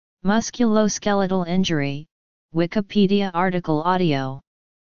Musculoskeletal injury, Wikipedia article audio.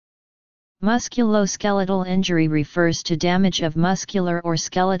 Musculoskeletal injury refers to damage of muscular or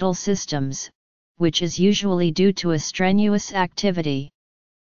skeletal systems, which is usually due to a strenuous activity.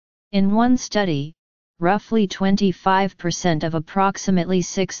 In one study, roughly 25% of approximately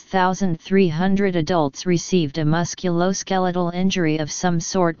 6,300 adults received a musculoskeletal injury of some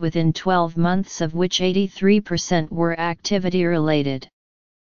sort within 12 months, of which 83% were activity-related.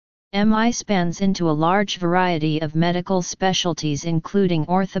 MI spans into a large variety of medical specialties including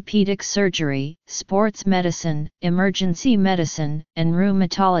orthopedic surgery, sports medicine, emergency medicine, and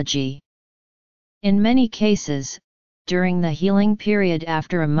rheumatology. In many cases, during the healing period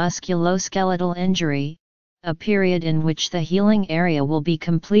after a musculoskeletal injury, a period in which the healing area will be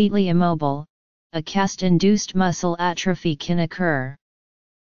completely immobile, a cast-induced muscle atrophy can occur.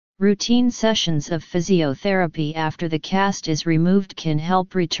 Routine sessions of physiotherapy after the cast is removed can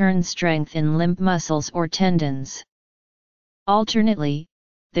help return strength in limb muscles or tendons. Alternately,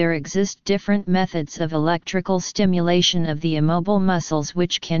 there exist different methods of electrical stimulation of the immobile muscles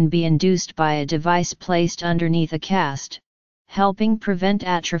which can be induced by a device placed underneath a cast, helping prevent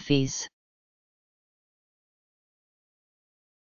atrophies.